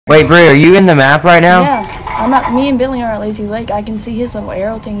Wait, Brie, are you in the map right now? Yeah, me and Billy are at Lazy Lake. I can see his little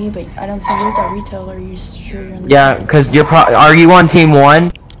arrow thingy, but I don't see yours at retail. Are you sure you're in the Yeah, because are you on team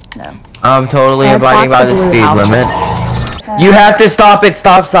 1? No. I'm totally abiding by the speed limit. You have to stop at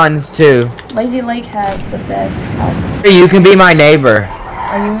stop signs too. Lazy Lake has the best houses. You can be my neighbor.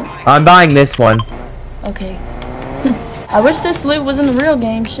 Are you? I'm buying this one. Okay. I wish this loot was in the real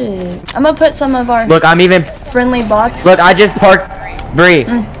game. Shit. I'm gonna put some of our friendly bots. Look, I just parked. Bree,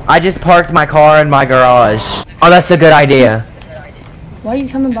 I just parked my car in my garage. Oh, that's a good idea. Why are you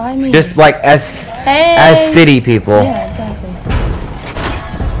coming by me? Just like as city people. Yeah, exactly.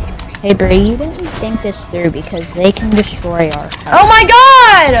 Hey, Bree, you didn't think this through because they can destroy our house. Oh my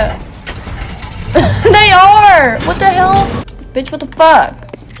god! They are! What the hell? Bitch, what the fuck?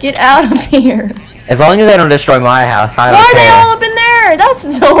 Get out of here. As long as they don't destroy my house, I don't care. Why are they all up in there? That's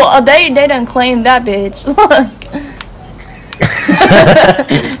so... They done claimed that bitch. Look.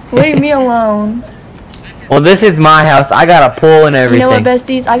 Leave me alone. Well, this is my house. I got a pool and everything. You know what,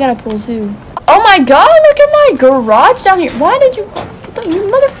 besties? I got a pool too. Oh my god, look at my garage down here. Why did you... You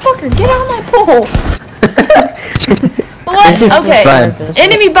motherfucker, get out of my pool. What? Okay.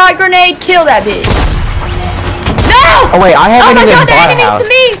 Enemy bot grenade, kill that bitch. No! Oh wait, I haven't even bought a house. Oh my god, they're enemies to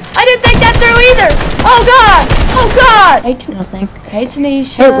me! I didn't think that through either! Oh god! Oh god! Hey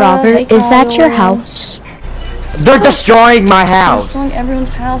Tanisha. Hey Robert, is that your house? They're destroying my house. They're destroying everyone's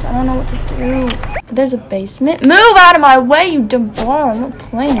house. I don't know what to do. There's a basement. Move out of my way, you dumb bar. I'm not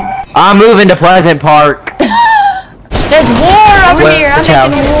playing. I'm moving to Pleasant Park. There's war over here.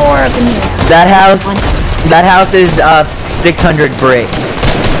 I'm making war up in here. That house is 600 brick.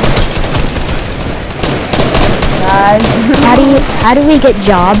 Guys, how do we get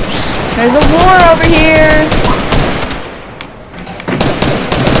jobs? There's a war over here.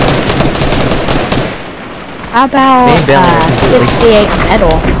 How about 68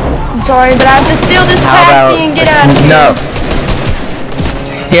 metal? I'm sorry, but I have to steal this taxi and get out of here. No.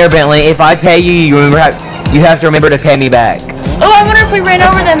 Here, Bentley, if I pay you, you have to remember to pay me back. Oh, I wonder if we ran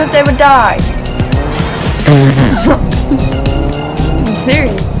over them if they would die. I'm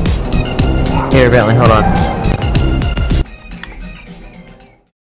serious. Here, Bentley, hold on.